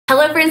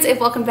Hello friends and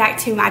welcome back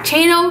to my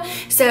channel.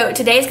 So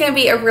today's going to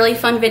be a really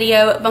fun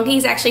video.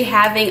 Bunky's actually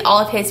having all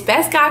of his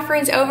best guy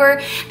friends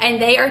over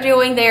and they are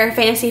doing their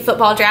fantasy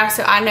football draft,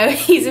 so I know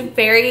he's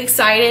very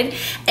excited.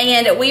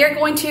 And we are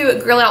going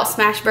to grill out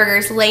smash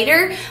burgers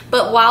later,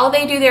 but while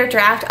they do their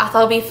draft I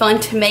thought it'd be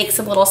fun to make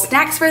some little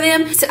snacks for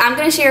them. So I'm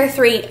going to share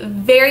 3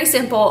 very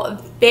simple,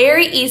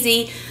 very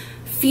easy,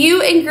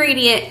 few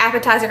ingredient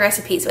appetizer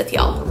recipes with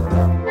y'all.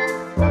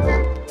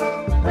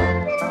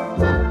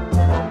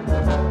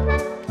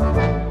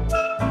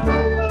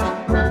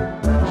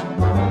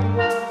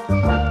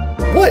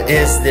 What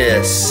is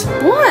this?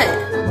 What?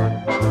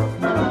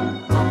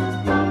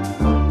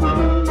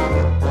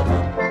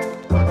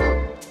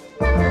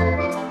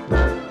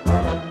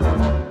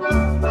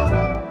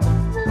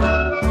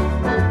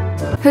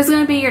 Who's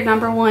gonna be your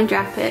 #1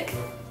 draft pick?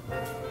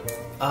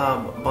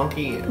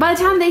 Bunky. By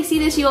the time they see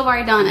this, you'll have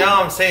already done it.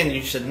 No, I'm saying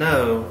you should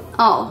know.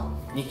 Oh.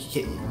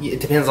 It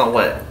depends on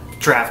what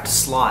draft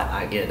slot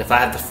I get. If I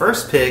have the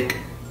first pick,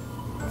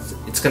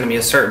 it's going to be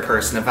a certain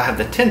person. If I have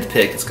the 10th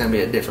pick, it's going to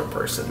be a different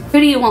person. Who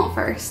do you want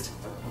first?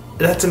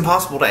 That's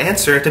impossible to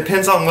answer. It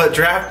depends on what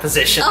draft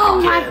position. Oh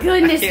my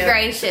goodness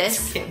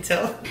gracious! I can't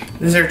tell.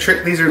 These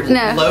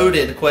are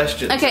loaded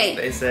questions. Okay.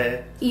 They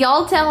say.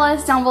 Y'all tell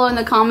us down below in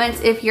the comments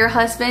if your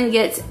husband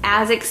gets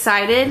as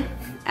excited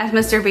as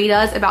Mr. B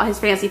does about his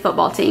fantasy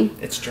football team.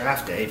 It's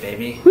draft day,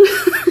 baby.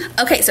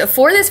 Okay, so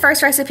for this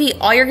first recipe,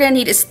 all you're gonna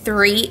need is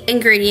 3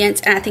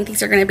 ingredients, and I think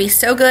these are gonna be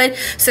so good.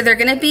 So they're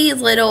gonna be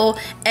little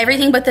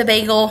everything but the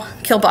bagel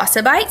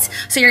kielbasa bites.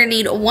 So you're gonna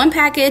need 1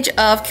 package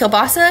of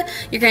kielbasa,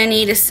 you're gonna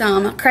need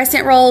some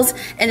crescent rolls,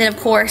 and then of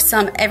course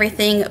some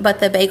everything but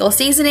the bagel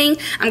seasoning.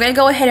 I'm gonna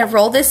go ahead and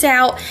roll this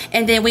out,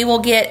 and then we will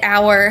get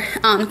our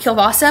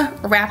kielbasa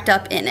wrapped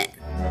up in it.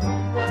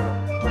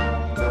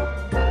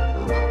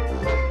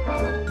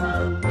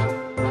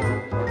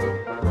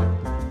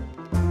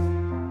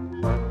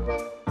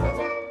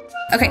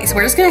 Okay, so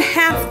we're just gonna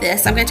half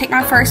this. I'm gonna take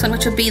my first one,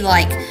 which would be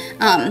like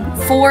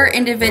 4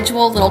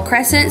 individual little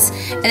crescents,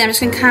 and I'm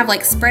just gonna kind of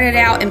like spread it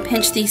out and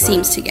pinch these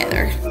seams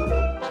together.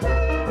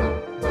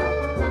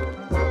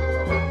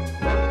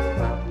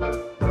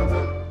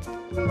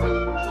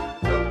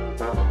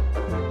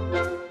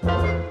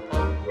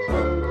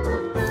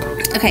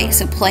 Okay,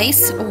 so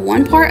place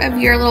 1 part of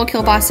your little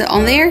kielbasa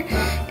on there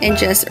and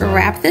just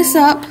wrap this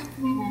up.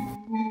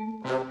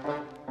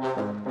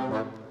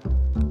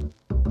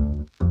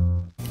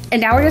 And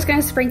now we're just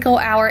gonna sprinkle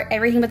our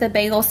everything but the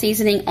bagel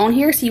seasoning on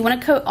here. So you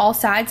wanna coat all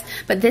sides,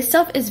 but this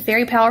stuff is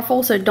very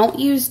powerful, so don't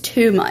use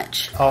too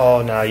much.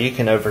 Oh no, you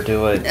can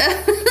overdo it.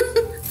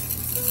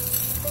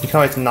 You can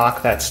always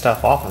knock that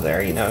stuff off of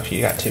there, you know, if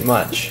you got too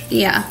much.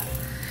 Yeah,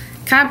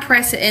 kind of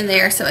press it in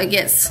there so it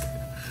gets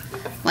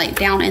like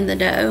down in the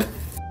dough.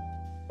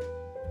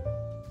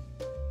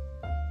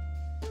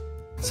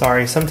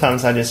 Sorry,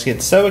 sometimes I just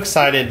get so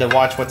excited to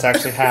watch what's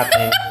actually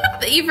happening.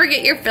 That you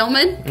forget you're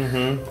filming?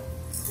 Mm-hmm.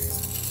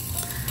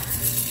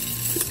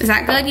 Is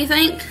that good, you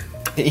think?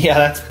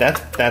 Yeah,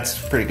 that's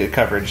pretty good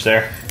coverage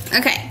there.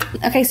 Okay.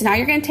 Okay, so now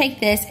you're gonna take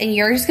this and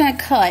you're just gonna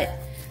cut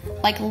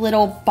like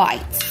little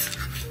bites.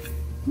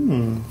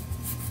 You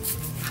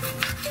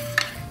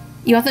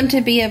want them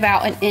to be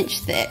about 1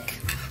 inch thick.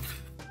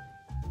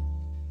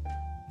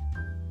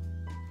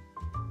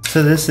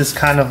 So this is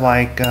kind of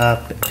like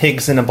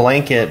pigs in a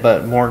blanket,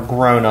 but more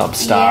grown-up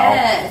style.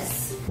 Yes.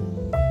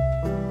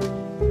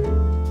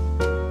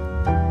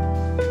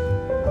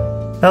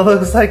 That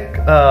looks like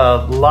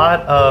a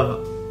lot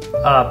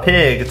of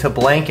pig to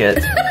blanket.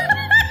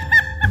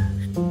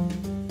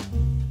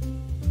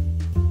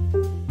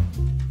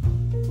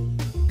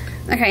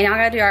 Okay, now I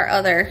gotta do our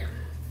other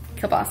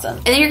kielbasa.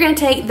 And then you're gonna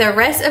take the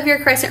rest of your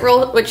crescent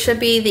roll, which should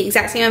be the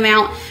exact same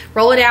amount,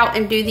 roll it out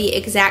and do the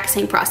exact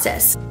same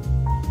process.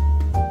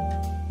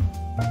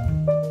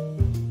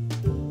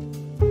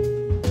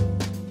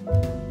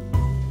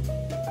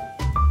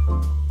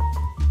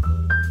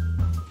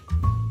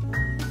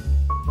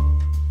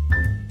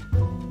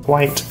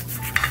 Quite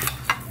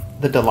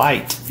the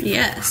delight.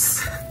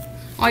 Yes.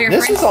 All your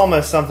This friends. is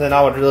almost something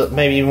I would really,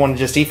 maybe want to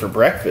just eat for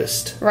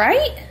breakfast.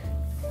 Right?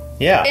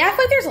 Yeah. Yeah, I feel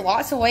like there's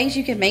lots of ways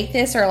you could make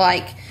this, or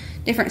like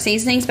different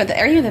seasonings, but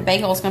everything with the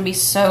bagel is gonna be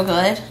so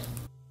good.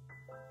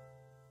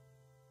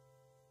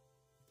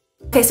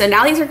 Okay, so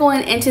now these are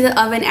going into the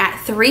oven at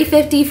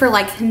 350 for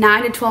like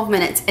 9 to 12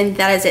 minutes, and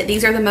that is it.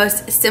 These are the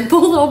most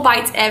simple little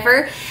bites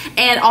ever.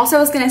 And also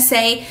I was gonna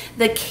say,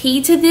 the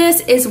key to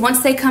this is once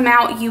they come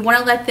out, you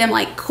wanna let them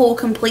like cool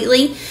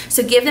completely.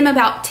 So give them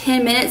about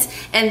 10 minutes,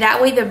 and that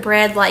way the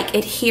bread like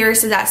adheres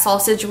to that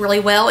sausage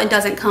really well and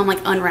doesn't come like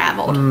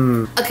unraveled.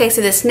 Okay,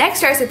 so this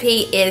next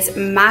recipe is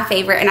my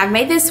favorite, and I've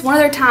made this one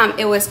other time.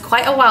 It was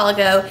quite a while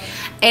ago,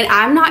 and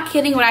I'm not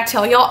kidding when I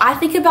tell y'all, I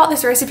think about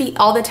this recipe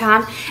all the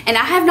time, and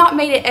I have not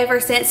made it ever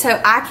since, so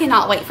I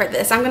cannot wait for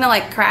this. I'm gonna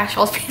like crash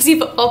y'all's fantasy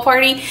football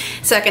party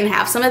so I can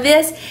have some of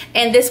this.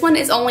 And this one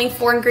is only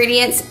 4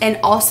 ingredients and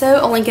also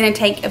only gonna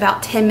take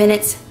about 10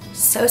 minutes.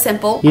 So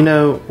simple. You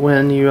know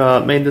when you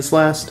made this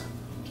last?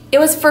 It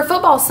was for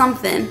football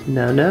something.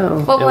 No.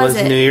 What was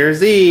it? New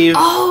Year's Eve.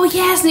 Oh,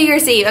 yes, New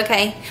Year's Eve.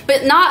 Okay.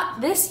 But not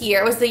this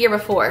year. It was the year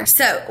before.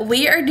 So,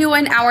 we are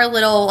doing our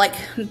little, like,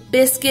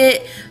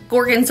 biscuit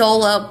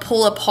gorgonzola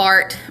pull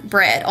apart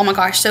bread. Oh my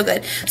gosh, so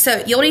good.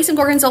 So you'll need some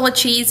gorgonzola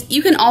cheese.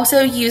 You can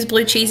also use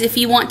blue cheese if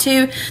you want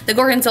to. The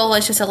gorgonzola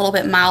is just a little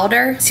bit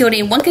milder. So you'll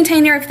need 1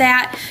 container of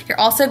that. You're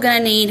also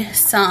gonna need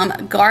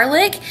some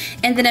garlic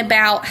and then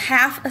about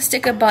half a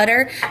stick of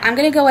butter. I'm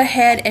gonna go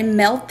ahead and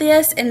melt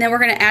this, and then we're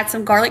gonna add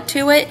some garlic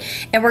to it,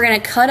 and we're gonna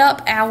cut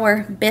up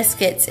our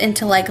biscuits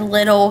into like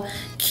little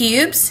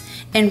cubes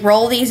and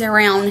roll these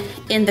around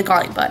in the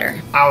garlic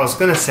butter. I was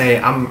gonna say,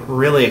 I'm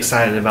really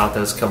excited about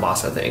those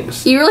kielbasa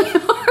things. You really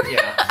are?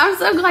 Yeah. I'm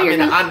so glad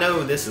you're I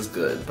know this is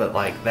good, but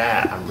like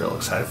that, I'm real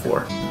excited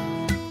for.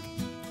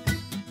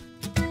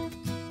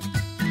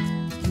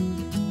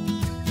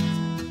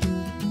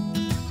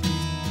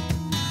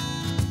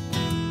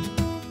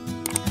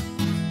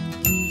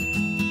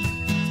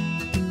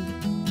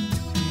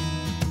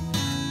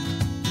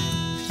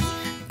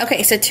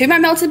 Okay, so to my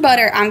melted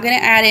butter, I'm gonna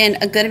add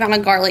in a good amount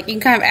of garlic. You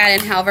can kind of add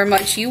in however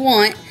much you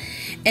want.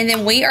 And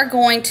then we are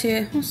going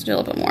to, let's do a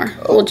little bit more,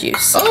 a little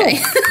juice,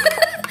 okay.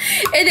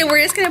 And then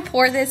we're just gonna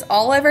pour this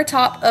all over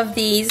top of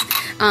these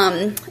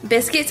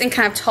biscuits and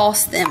kind of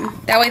toss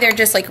them. That way they're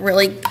just like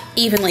really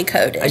evenly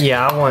coated.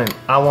 Yeah,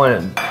 I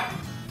want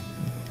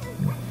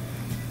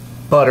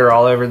butter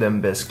all over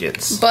them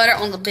biscuits. Butter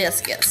on the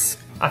biscuits.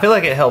 I feel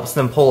like it helps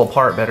them pull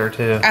apart better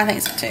too. I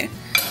think so too.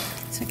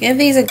 So give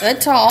these a good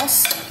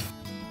toss.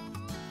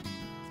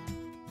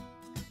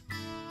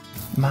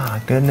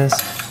 My goodness.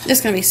 This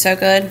is gonna be so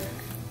good.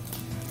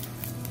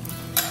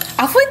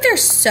 I feel like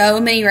there's so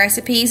many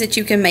recipes that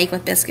you can make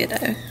with biscuit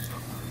dough.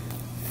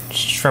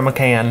 Just from a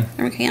can.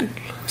 From a can.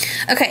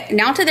 Okay,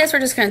 now to this,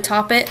 we're just gonna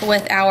top it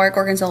with our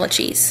gorgonzola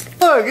cheese.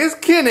 Look, it's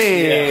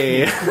Kenny!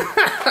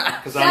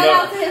 Yeah. Shout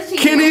out to his cheese.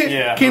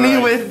 Kenny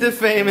right. With the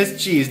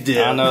famous cheese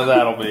dip. I know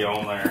that'll be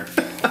on there.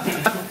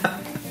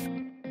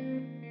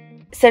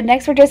 So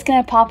next we're just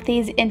going to pop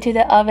these into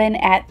the oven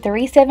at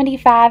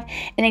 375,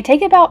 and they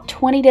take about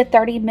 20 to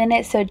 30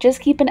 minutes, so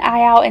just keep an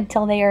eye out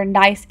until they are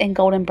nice and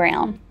golden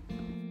brown.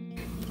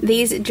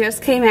 These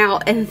just came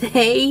out and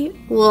they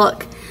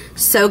look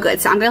so good.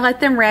 So I'm going to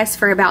let them rest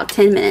for about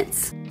 10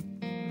 minutes.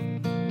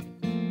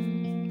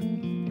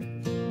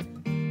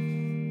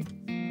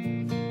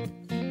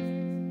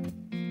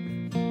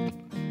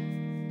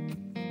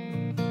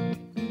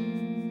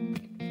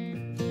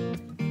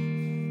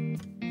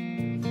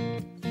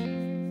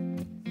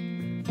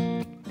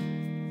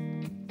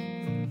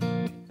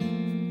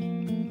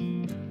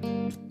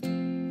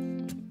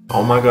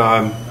 Oh my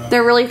god.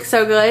 They're really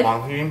so good.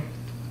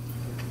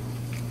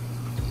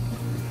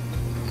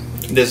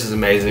 This is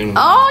amazing.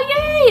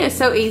 Oh yay! It's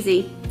so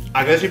easy.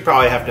 I guess you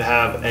probably have to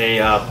have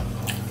a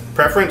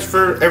preference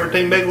for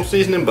everything bagel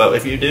seasoning, but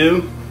if you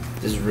do,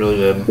 this is really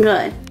good.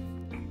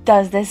 Good.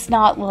 Does this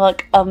not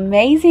look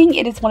amazing?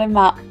 It is one of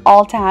my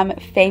all-time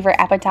favorite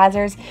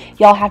appetizers.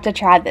 Y'all have to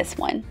try this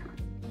one.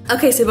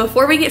 Okay, so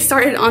before we get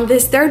started on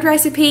this third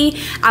recipe,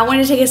 I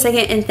want to take a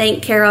second and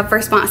thank Care of for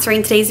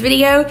sponsoring today's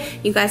video.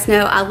 You guys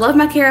know I love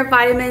my Care of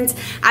vitamins.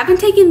 I've been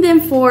taking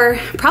them for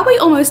probably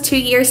almost 2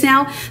 years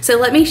now, so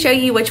let me show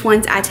you which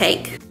ones I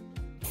take.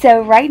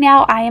 So right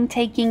now I am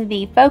taking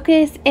the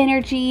Focus,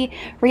 Energy,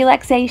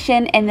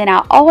 Relaxation, and then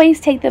I always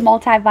take the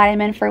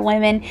multivitamin for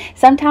women.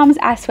 Sometimes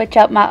I switch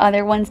up my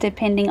other ones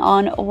depending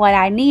on what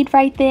I need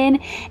right then.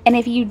 And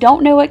if you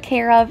don't know what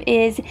Care of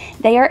is,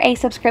 they are a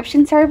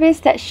subscription service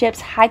that ships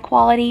high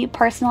quality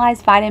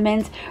personalized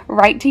vitamins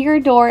right to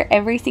your door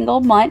every single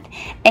month.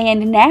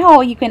 And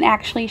now you can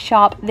actually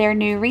shop their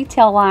new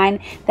retail line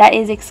that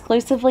is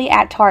exclusively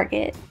at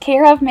Target.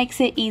 Care of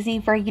makes it easy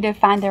for you to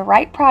find the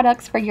right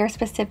products for your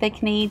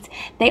specific needs.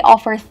 They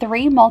offer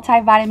 3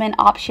 multivitamin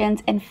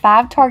options and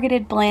 5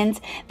 targeted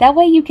blends. That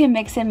way you can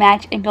mix and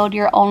match and build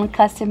your own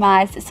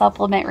customized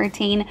supplement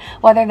routine,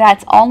 whether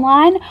that's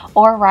online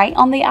or right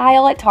on the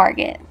aisle at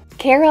Target.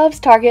 Care of's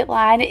Target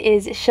line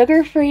is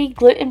sugar-free,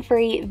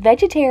 gluten-free,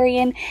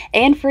 vegetarian,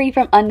 and free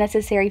from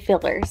unnecessary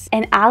fillers.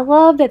 And I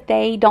love that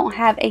they don't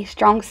have a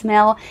strong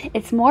smell.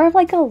 It's more of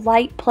like a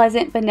light,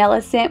 pleasant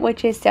vanilla scent,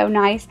 which is so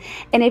nice.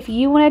 And if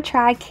you want to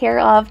try Care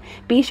of,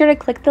 be sure to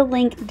click the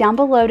link down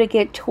below to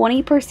get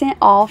 20%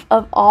 off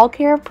of all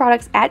Care of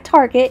products at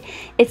Target.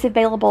 It's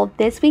available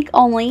this week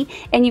only,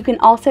 and you can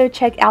also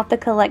check out the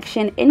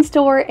collection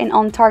in-store and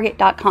on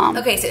Target.com.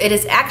 Okay, so it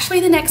is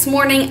actually the next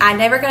morning. I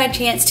never got a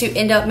chance to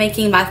end up making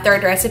my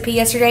third recipe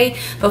yesterday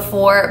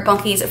before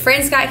Bunky's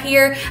friends got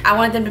here. I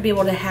wanted them to be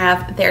able to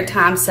have their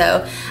time,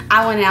 so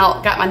I went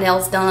out, got my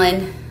nails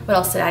done. What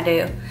else did I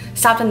do?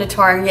 Stopped into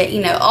Target, you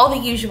know, all the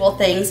usual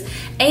things.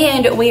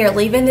 And we are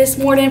leaving this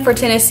morning for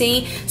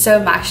Tennessee,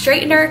 so my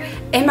straightener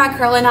and my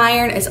curling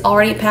iron is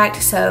already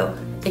packed, so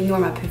ignore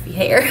my poofy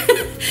hair.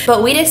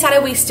 But we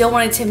decided we still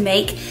wanted to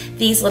make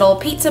these little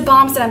pizza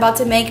bombs that I'm about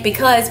to make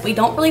because we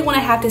don't really want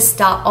to have to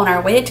stop on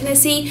our way to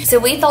Tennessee. So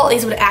we thought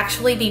these would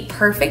actually be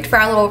perfect for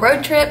our little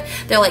road trip.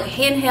 They're like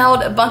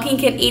handheld. Bunky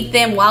can eat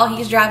them while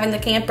he's driving the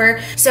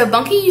camper. So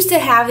Bunky used to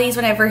have these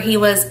whenever he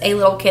was a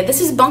little kid.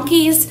 This is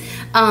Bunky's,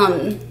 I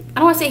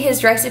don't want to say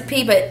his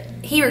recipe, but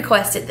he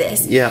requested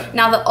this. Yeah.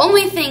 Now the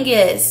only thing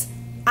is,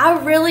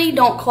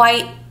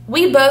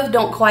 we both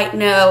don't quite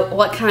know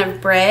what kind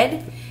of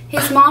bread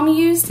his mom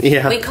used.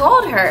 Yeah. We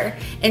called her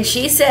and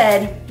she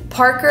said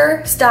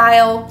Parker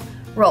style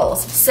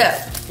rolls. So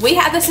we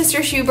have the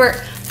Sister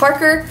Schubert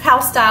Parker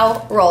house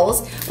style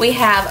rolls. We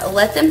have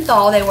let them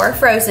thaw, they were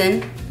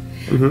frozen.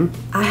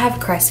 I have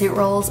crescent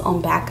rolls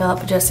on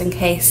backup just in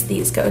case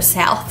these go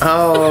south.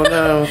 Oh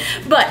no.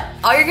 But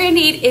all you're gonna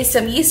need is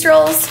some yeast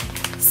rolls,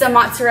 some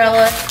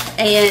mozzarella,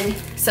 and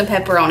some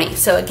pepperoni.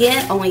 So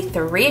again, only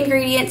 3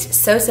 ingredients,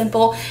 so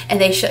simple, and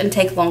they shouldn't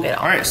take long at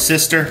all. All right,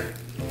 sister.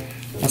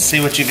 Let's see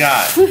what you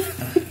got.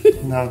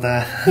 Love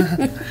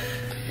that.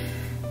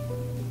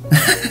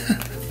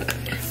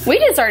 We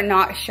just are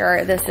not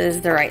sure this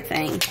is the right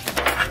thing.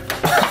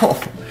 Oh,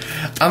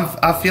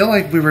 I feel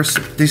like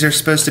these are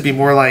supposed to be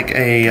more like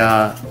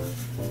a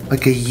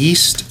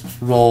yeast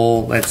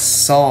roll that's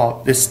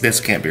soft. This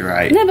can't be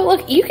right. No, but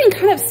look, you can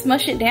kind of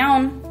smush it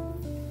down.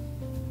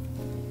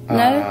 No?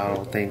 I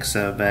don't think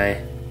so, babe.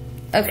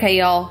 Okay,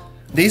 y'all.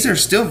 These are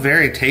still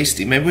very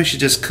tasty. Maybe we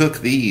should just cook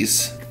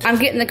these. I'm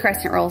getting the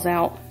crescent rolls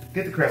out.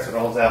 Get the crescent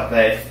rolls out,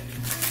 babe.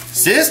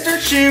 Sister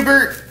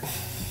Schubert,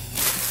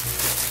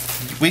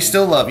 we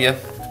still love you.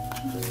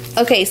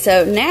 Okay,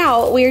 so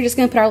now we're just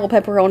gonna put our little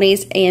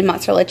pepperonis and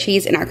mozzarella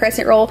cheese in our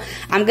crescent roll.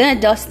 I'm gonna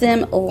dust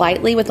them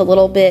lightly with a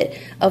little bit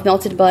of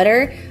melted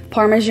butter,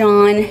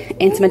 Parmesan,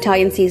 and some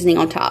Italian seasoning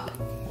on top.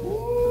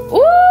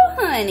 Ooh,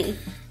 honey.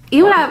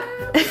 You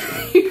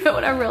know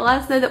what I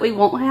realized though that we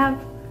won't have?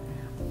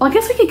 Well, I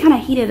guess we could kind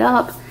of heat it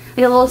up.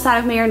 Like a little side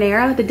of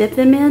marinara to dip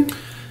them in.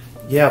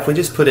 Yeah, if we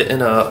just put it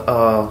in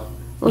a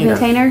little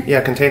container?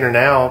 Yeah, container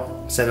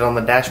now, set it on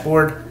the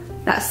dashboard.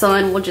 That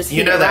sun will just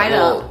heat it right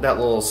up. That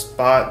little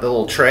spot, the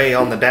little tray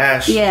on the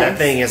dash, yes. That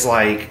thing is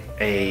like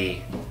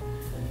I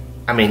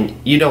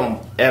mean, you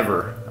don't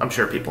ever, I'm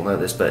sure people know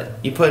this, but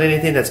you put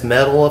anything that's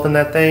metal up in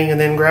that thing and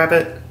then grab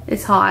it.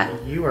 It's hot.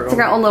 It's like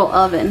our own little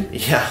oven.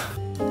 Yeah.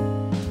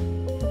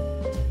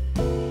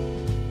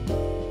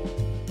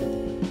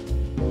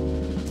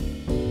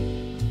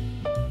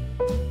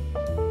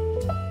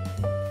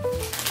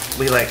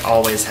 We like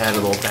always had a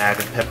little bag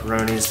of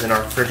pepperonis in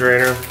our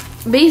refrigerator.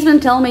 B's been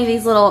telling me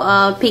these little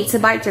pizza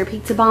bites or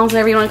pizza bombs,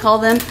 whatever you want to call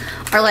them,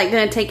 are like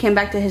going to take him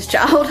back to his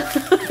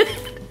childhood.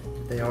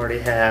 They already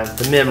have.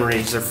 The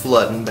memories are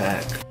flooding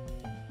back.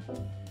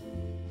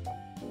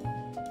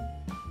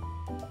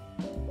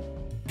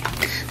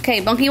 Okay,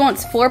 Bunky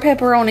wants 4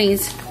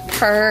 pepperonis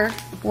per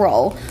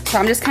roll. So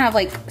I'm just kind of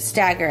like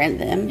staggering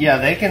them. Yeah,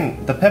 they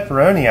can, the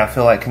pepperoni I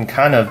feel like can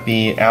kind of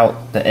be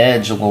out the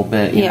edge a little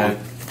bit, you know.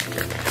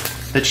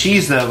 The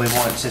cheese though we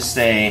want to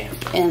stay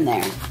in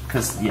there.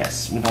 Because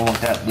yes, we don't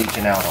want that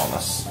leaking out on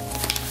us.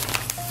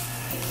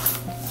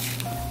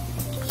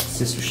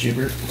 Sister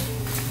Schubert.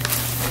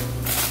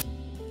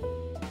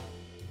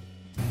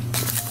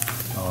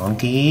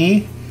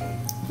 Donkey.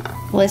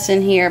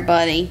 Listen here,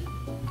 buddy.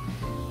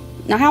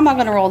 Now how am I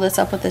going to roll this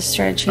up with this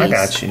shredded cheese? I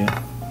got you.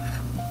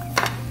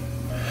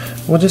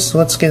 Well,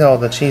 let's get all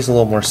the cheese a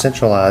little more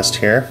centralized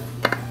here.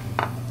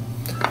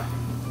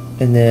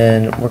 And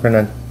then we're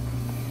going to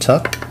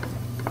tuck.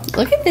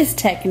 Look at this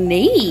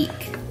technique.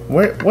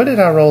 What did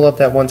I roll up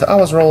that one time? I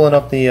was rolling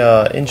up the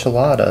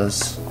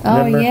enchiladas.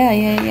 Remember? Oh,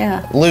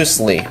 yeah.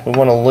 Loosely. We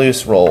want a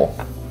loose roll.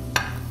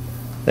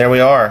 There we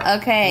are.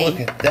 Okay. Look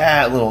at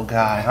that little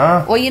guy,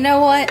 huh? Well, you know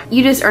what?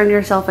 You just earned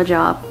yourself a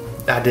job.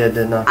 I did,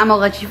 didn't I? I'm gonna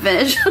let you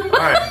finish.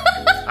 Alright.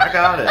 I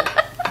got it.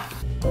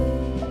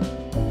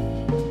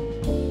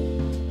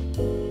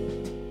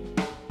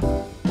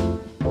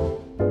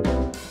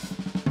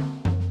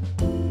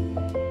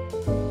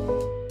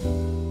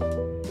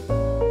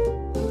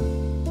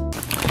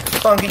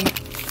 Bunky,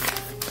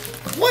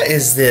 what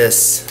is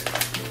this?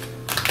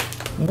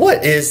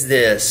 What is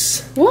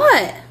this?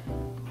 What?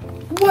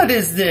 What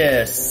is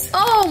this?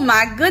 Oh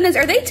my goodness,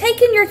 are they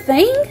taking your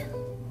thing?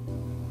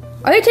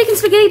 Are they taking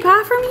spaghetti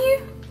pie from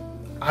you?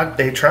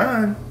 They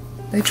trying.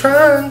 They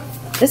trying.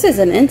 This is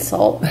an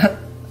insult.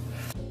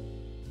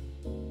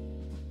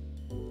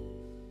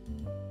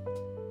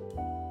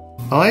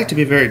 I like to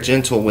be very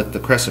gentle with the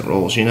crescent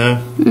rolls, you know?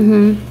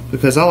 Mm-hmm.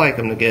 Because I like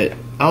them to get,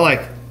 I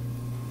like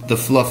the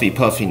fluffy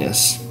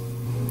puffiness.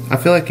 I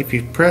feel like if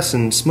you press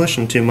and smush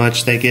them too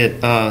much, they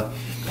get,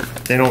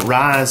 they don't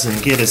rise and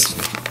get as,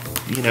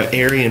 you know,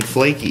 airy and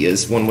flaky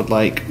as one would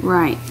like.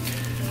 Right.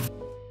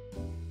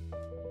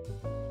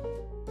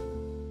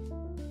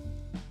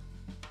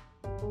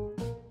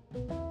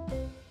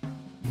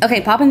 Okay,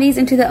 popping these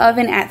into the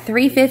oven at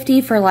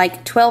 350 for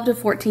like 12 to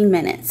 14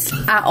 minutes.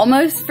 I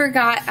almost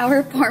forgot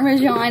our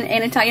Parmesan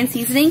and Italian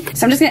seasoning,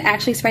 so I'm just gonna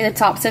actually spray the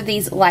tops of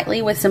these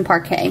lightly with some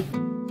Parquet.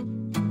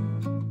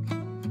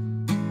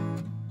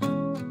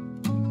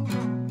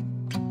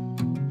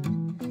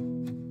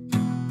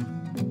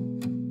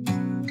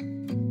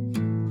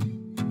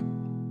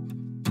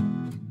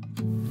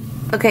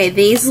 Okay,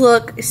 these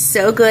look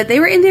so good. They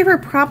were in there for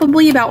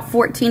probably about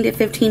 14 to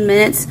 15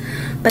 minutes,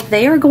 but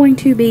they are going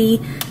to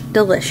be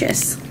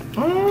delicious.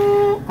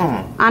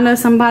 I know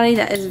somebody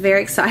that is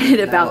very excited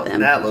about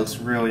them. That looks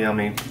real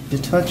yummy. You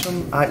touch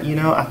them, you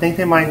know, I think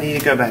they might need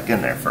to go back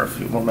in there for a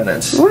few more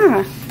minutes.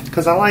 Why?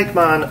 Because I like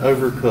mine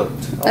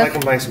overcooked. I like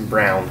them nice and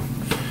brown.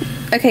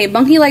 Okay,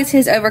 Bunky likes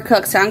his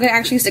overcooked, so I'm going to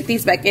actually stick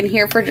these back in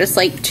here for just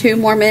like 2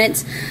 more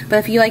minutes. But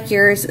if you like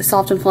yours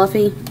soft and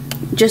fluffy,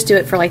 just do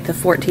it for like the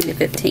 14 to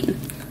 15.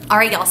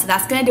 Alright y'all, so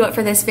that's going to do it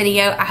for this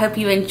video. I hope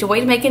you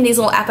enjoyed making these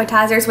little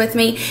appetizers with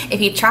me. If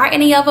you try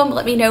any of them,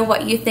 let me know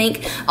what you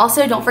think.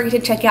 Also, don't forget to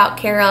check out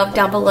Care Of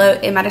down below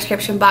in my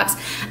description box.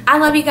 I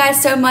love you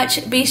guys so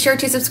much. Be sure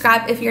to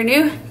subscribe if you're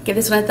new. Give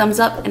this one a thumbs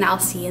up, and I'll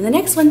see you in the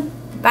next one.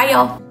 Bye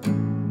y'all.